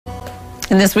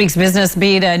In this week's Business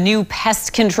Beat, a new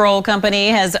pest control company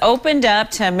has opened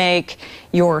up to make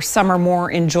your summer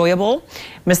more enjoyable.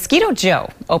 Mosquito Joe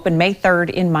opened May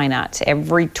 3rd in Minot.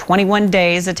 Every 21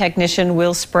 days, a technician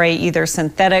will spray either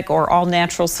synthetic or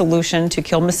all-natural solution to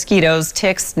kill mosquitoes,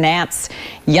 ticks, gnats,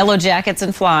 yellow jackets,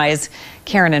 and flies.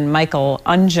 Karen and Michael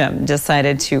Unjum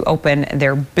decided to open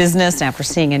their business after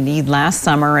seeing a need last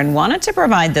summer and wanted to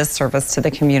provide this service to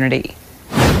the community.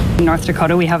 In North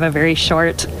Dakota, we have a very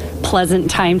short, pleasant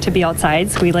time to be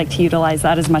outside, so we like to utilize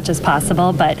that as much as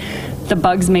possible, but the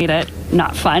bugs made it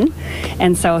not fun.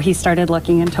 And so he started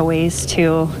looking into ways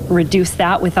to reduce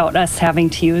that without us having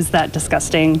to use that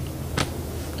disgusting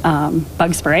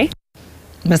bug spray.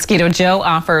 Mosquito Joe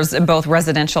offers both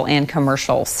residential and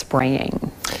commercial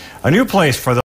spraying. A new place for the